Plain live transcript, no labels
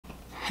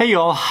Hey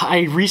y'all,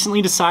 I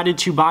recently decided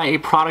to buy a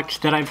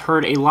product that I've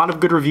heard a lot of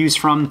good reviews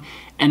from,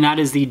 and that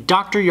is the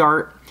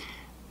Jart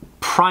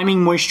Priming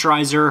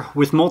Moisturizer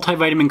with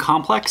Multivitamin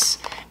Complex.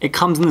 It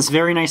comes in this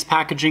very nice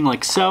packaging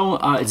like so.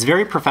 It's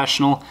very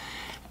professional.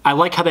 I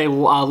like how they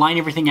line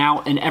everything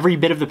out, and every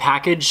bit of the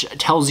package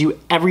tells you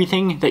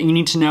everything that you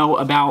need to know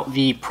about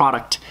the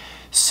product.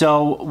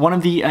 So one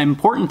of the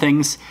important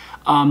things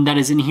that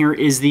is in here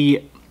is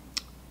the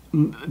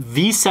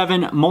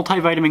V7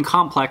 Multivitamin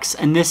Complex,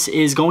 and this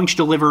is going to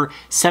deliver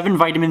 7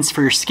 vitamins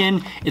for your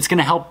skin. It's going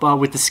to help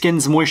with the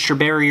skin's moisture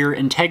barrier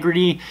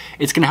integrity.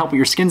 It's going to help with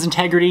your skin's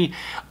integrity.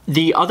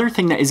 The other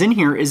thing that is in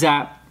here is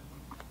that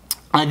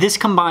this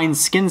combines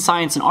skin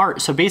science and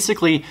art. So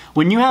basically,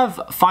 when you have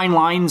fine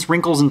lines,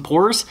 wrinkles, and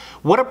pores,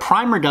 what a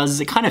primer does is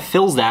it kind of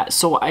fills that.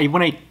 So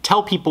when I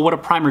tell people what a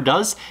primer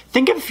does,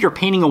 think of if you're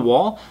painting a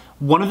wall.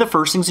 One of the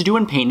first things to do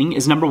in painting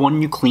is, number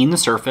one, you clean the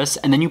surface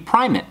and then you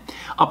prime it.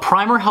 A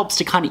primer helps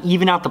to kind of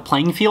even out the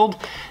playing field.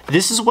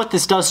 This is what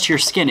this does to your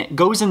skin. It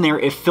goes in there,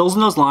 it fills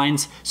in those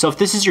lines. So if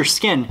this is your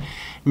skin,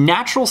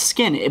 natural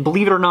skin,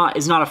 believe it or not,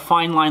 is not a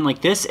fine line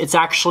like this. It's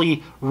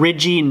actually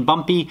ridgy and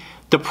bumpy.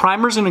 The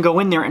primer's gonna go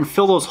in there and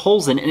fill those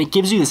holes in, and it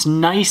gives you this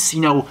nice,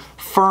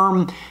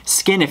 firm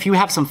skin. If you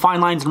have some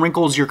fine lines and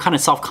wrinkles you're kind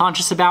of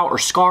self-conscious about, or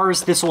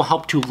scars, this will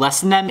help to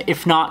lessen them,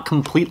 if not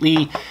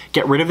completely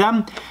get rid of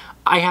them.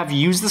 I have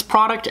used this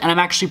product and I'm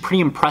actually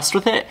pretty impressed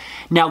with it.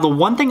 Now, the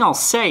one thing I'll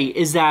say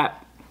is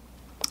that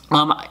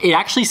it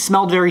actually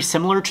smelled very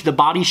similar to the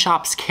Body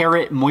Shop's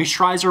Carrot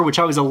Moisturizer, which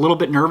I was a little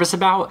bit nervous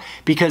about,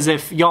 because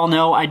if y'all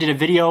know, I did a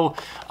video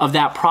of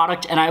that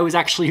product and I was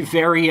actually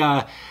very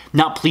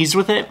not pleased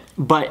with it.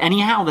 But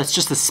anyhow, that's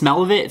just the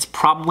smell of it. It's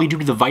probably due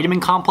to the vitamin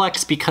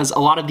complex, because a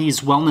lot of these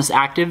wellness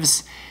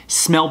actives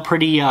smell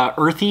pretty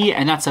earthy,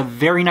 and that's a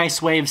very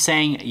nice way of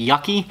saying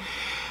yucky.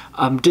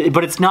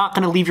 But it's not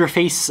going to leave your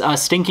face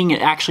stinking.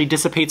 It actually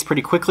dissipates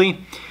pretty quickly.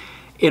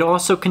 It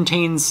also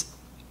contains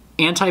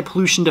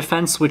anti-pollution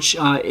defense, which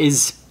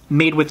is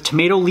made with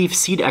tomato leaf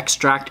seed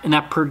extract, and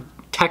that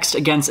protects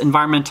against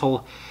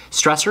environmental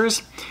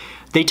stressors.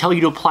 They tell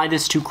you to apply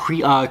this to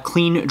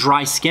clean,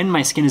 dry skin.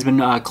 My skin has been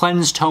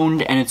cleansed,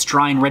 toned, and it's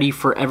dry and ready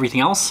for everything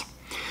else.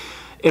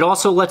 It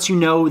also lets you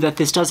know that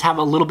this does have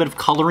a little bit of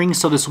coloring,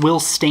 so this will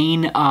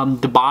stain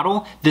the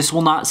bottle. This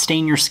will not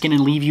stain your skin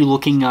and leave you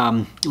looking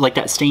like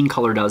that stain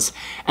color does.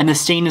 And the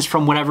stain is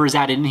from whatever is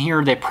added in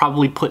here. They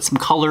probably put some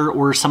color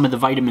or some of the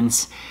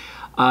vitamins.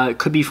 It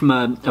could be from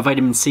a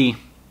vitamin C,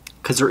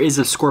 because there is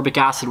ascorbic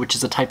acid, which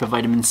is a type of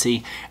vitamin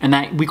C. And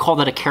that we call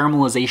that a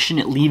caramelization.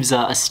 It leaves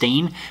a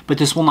stain, but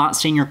this will not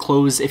stain your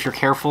clothes if you're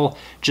careful.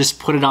 Just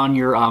put it on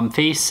your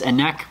face and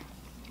neck.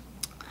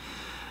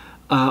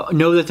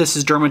 Know that this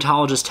is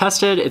dermatologist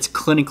tested. It's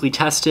clinically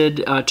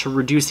tested to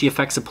reduce the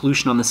effects of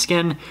pollution on the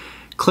skin,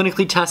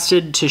 clinically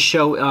tested to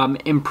show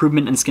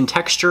improvement in skin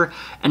texture,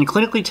 and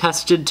clinically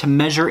tested to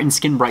measure in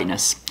skin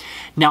brightness.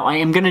 Now, I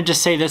am going to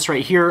just say this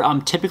right here.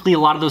 Typically, a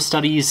lot of those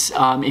studies,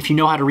 if you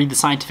know how to read the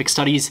scientific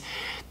studies,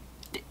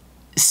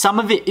 some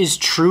of it is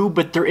true,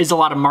 but there is a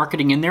lot of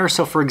marketing in there.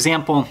 So, for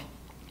example,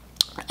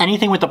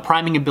 anything with a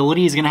priming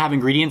ability is going to have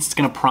ingredients it's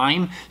going to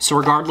prime, so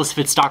regardless if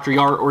it's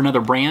Jart or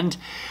another brand.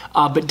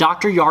 But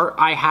Jart,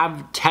 I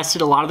have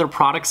tested a lot of their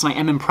products and I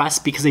am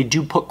impressed because they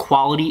do put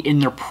quality in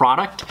their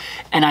product.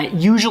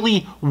 And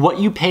usually what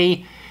you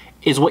pay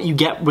is what you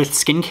get with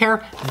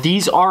skincare.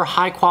 These are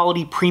high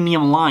quality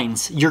premium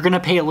lines. You're going to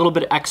pay a little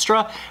bit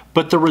extra,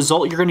 but the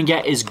result you're going to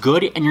get is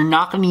good, and you're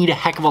not going to need a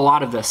heck of a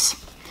lot of this.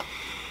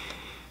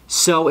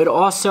 So it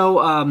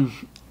also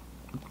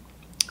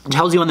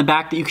tells you on the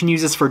back that you can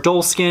use this for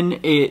dull skin.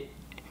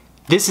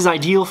 This is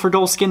ideal for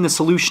dull skin. The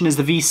solution is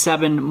the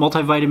V7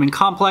 Multivitamin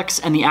Complex,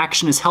 and the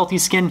action is healthy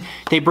skin.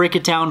 They break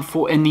it down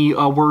in the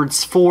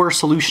words for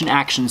solution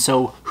action.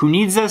 So who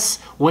needs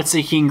this? What's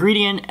the key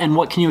ingredient? And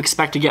what can you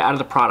expect to get out of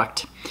the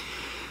product?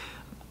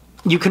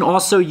 You can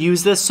also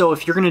use this, so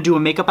if you're going to do a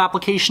makeup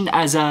application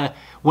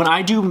when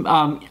I do,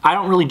 I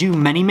don't really do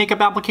many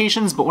makeup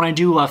applications, but when I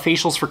do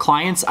facials for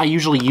clients, I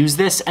usually use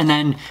this. And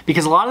then,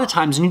 because a lot of the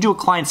times when you do a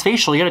client's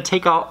facial, you got to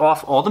take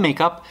off all the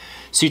makeup.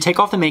 So you take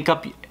off the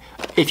makeup.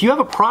 If you have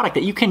a product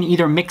that you can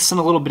either mix in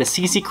a little bit of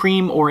CC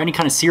cream or any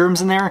kind of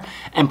serums in there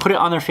and put it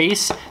on their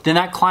face, then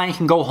that client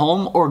can go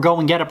home or go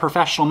and get a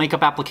professional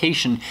makeup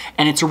application.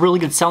 And it's a really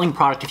good selling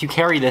product if you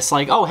carry this,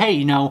 like, oh,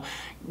 hey,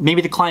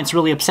 maybe the client's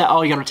really upset,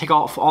 oh, you gotta take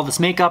off all this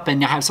makeup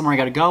and I have somewhere I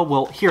gotta go.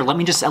 Well, here, let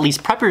me just at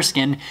least prep your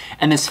skin,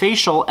 and this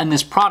facial and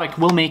this product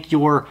will make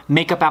your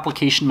makeup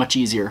application much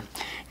easier.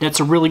 That's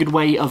a really good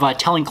way of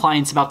telling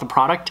clients about the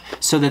product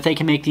so that they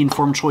can make the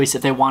informed choice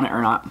if they want it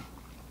or not.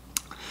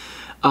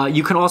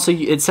 You can also,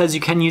 it says you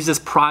can use this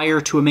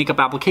prior to a makeup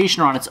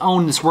application or on its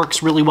own. This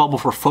works really well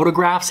before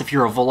photographs. If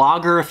you're a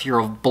vlogger, if you're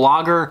a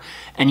blogger,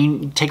 and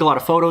you take a lot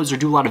of photos or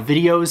do a lot of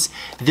videos,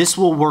 this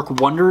will work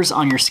wonders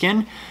on your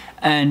skin.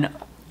 And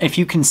if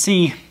you can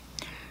see,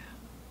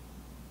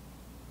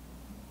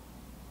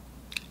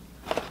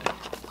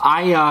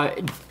 I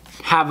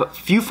have a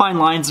few fine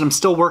lines, and I'm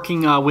still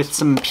working with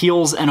some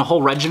peels and a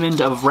whole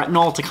regimen of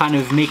retinol to kind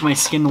of make my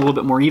skin a little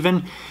bit more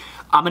even.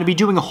 I'm gonna be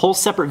doing a whole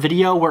separate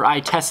video where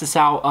I test this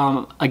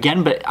out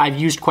again, but I've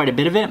used quite a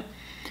bit of it.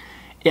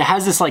 It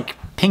has this like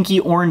pinky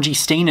orangey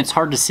stain, it's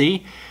hard to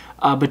see,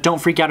 but don't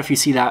freak out if you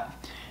see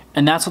that.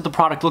 And that's what the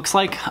product looks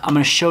like. I'm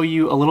gonna show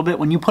you a little bit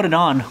when you put it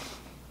on.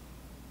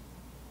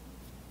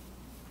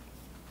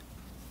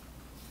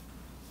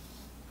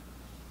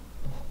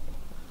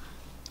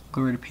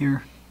 Go right up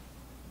here.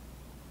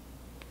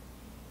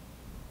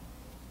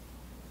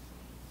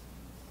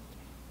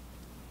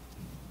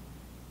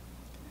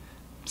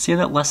 See how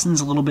that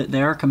lessens a little bit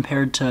there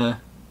compared to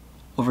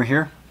over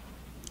here?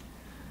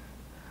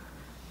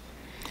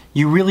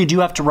 You really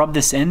do have to rub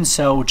this in,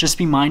 so just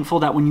be mindful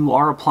that when you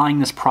are applying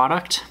this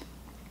product,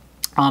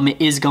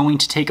 it is going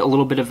to take a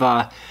little bit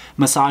of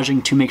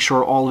massaging to make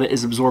sure all of it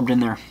is absorbed in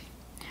there.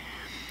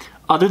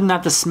 Other than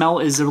that, the smell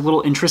is a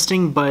little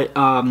interesting, but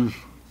I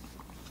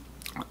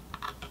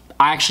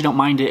actually don't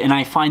mind it, and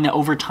I find that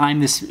over time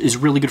this is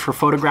really good for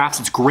photographs.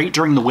 It's great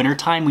during the winter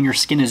time when your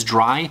skin is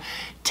dry. It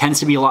tends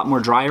to be a lot more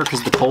drier because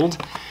of the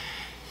cold.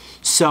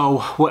 So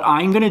what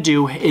I'm gonna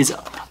do is,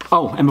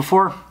 oh, and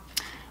before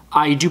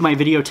I do my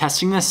video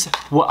testing this,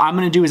 what I'm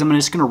gonna do is I'm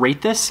just gonna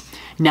rate this.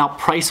 Now,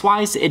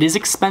 price-wise, it is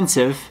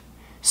expensive,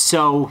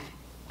 so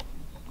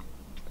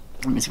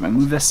let me see if I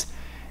move this.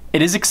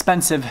 It is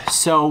expensive,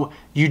 so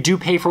you do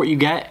pay for what you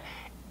get.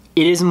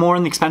 It is more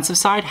on the expensive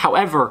side.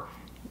 However,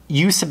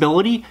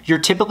 usability, you're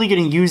typically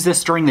going to use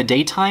this during the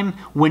daytime,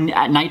 when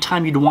at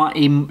nighttime you'd want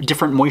a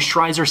different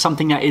moisturizer,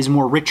 something that is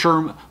more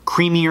richer,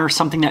 creamier,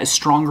 something that is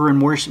stronger in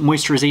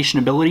moisturization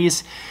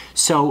abilities.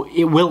 So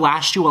it will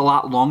last you a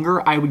lot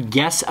longer. I would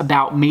guess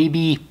about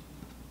maybe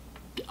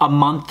a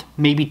month,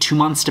 maybe 2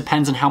 months,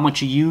 depends on how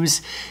much you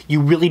use.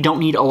 You really don't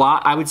need a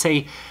lot. I would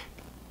say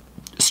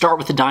start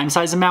with the dime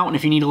size amount, and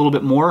if you need a little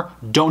bit more,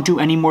 don't do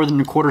any more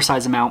than a quarter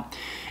size amount.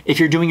 If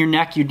you're doing your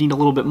neck, you'd need a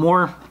little bit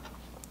more.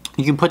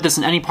 You can put this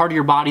in any part of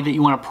your body that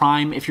you want to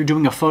prime. If you're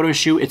doing a photo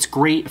shoot, it's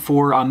great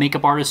for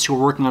makeup artists who are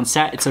working on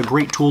set. It's a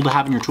great tool to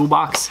have in your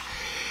toolbox.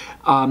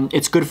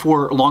 It's good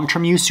for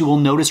long-term use. You will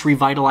notice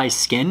revitalized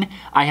skin.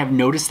 I have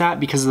noticed that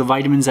because of the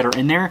vitamins that are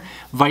in there.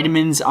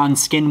 Vitamins on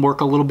skin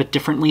work a little bit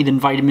differently than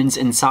vitamins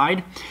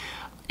inside.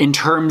 In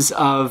terms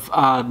of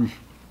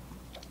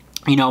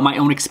you know, my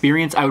own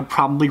experience, I would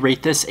probably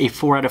rate this a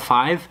 4 out of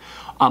 5.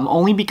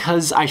 Only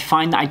because I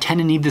find that I tend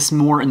to need this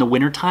more in the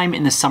wintertime.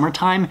 In the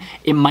summertime,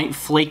 it might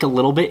flake a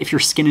little bit if your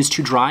skin is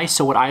too dry.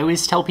 So what I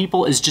always tell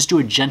people is just do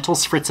a gentle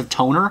spritz of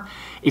toner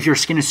if your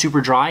skin is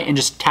super dry and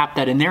just tap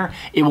that in there.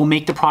 It will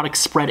make the product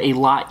spread a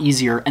lot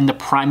easier and the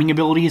priming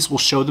abilities will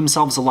show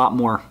themselves a lot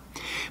more.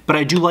 But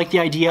I do like the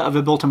idea of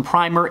a built-in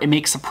primer. It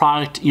makes the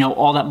product, you know,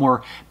 all that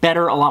more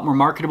better, a lot more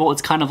marketable.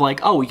 It's kind of like,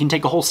 oh, you can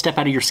take a whole step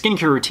out of your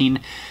skincare routine,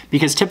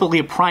 because typically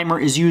a primer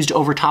is used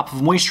over top of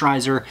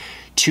moisturizer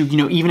to, you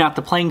know, even out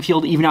the playing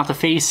field, even out the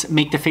face,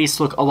 make the face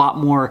look a lot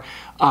more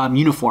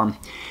uniform.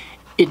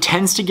 It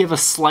tends to give a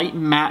slight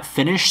matte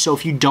finish, so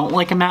if you don't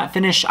like a matte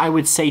finish, I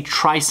would say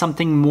try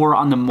something more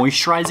on the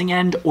moisturizing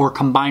end or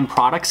combine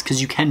products,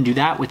 because you can do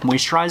that with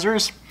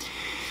moisturizers.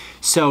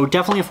 So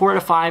definitely a 4 out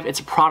of 5.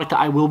 It's a product that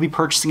I will be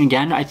purchasing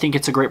again. I think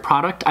it's a great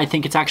product. I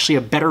think it's actually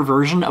a better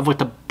version of what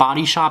the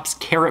Body Shop's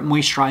Carrot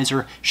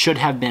Moisturizer should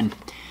have been,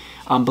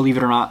 believe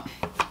it or not.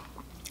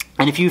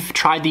 And if you've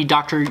tried the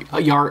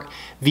Jart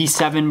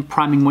V7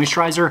 Priming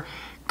Moisturizer,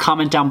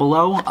 comment down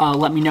below.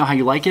 Let me know how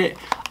you like it.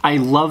 I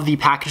love the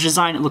package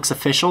design. It looks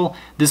official.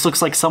 This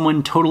looks like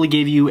someone totally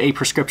gave you a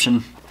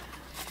prescription.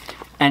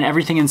 And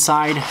everything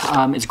inside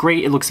is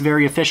great. It looks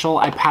very official.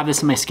 I have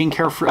this in my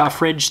skincare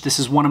fridge. This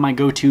is one of my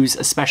go-tos,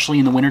 especially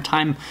in the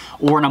wintertime,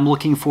 or when I'm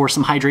looking for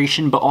some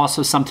hydration, but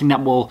also something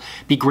that will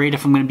be great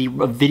if I'm gonna be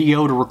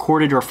videoed or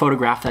recorded or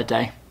photographed that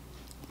day.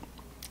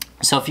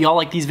 So if y'all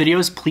like these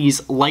videos,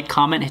 please like,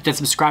 comment, hit that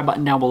subscribe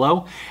button down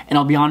below, and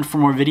I'll be on for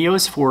more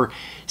videos for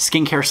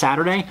Skincare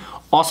Saturday.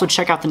 Also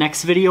check out the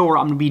next video where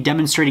I'm gonna be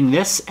demonstrating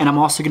this, and I'm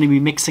also gonna be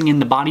mixing in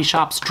the Body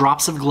Shop's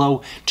Drops of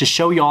Glow to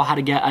show y'all how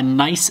to get a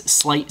nice,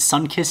 slight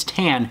sun-kissed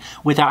tan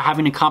without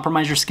having to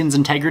compromise your skin's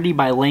integrity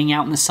by laying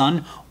out in the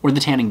sun or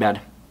the tanning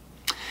bed.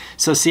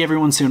 So see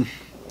everyone soon.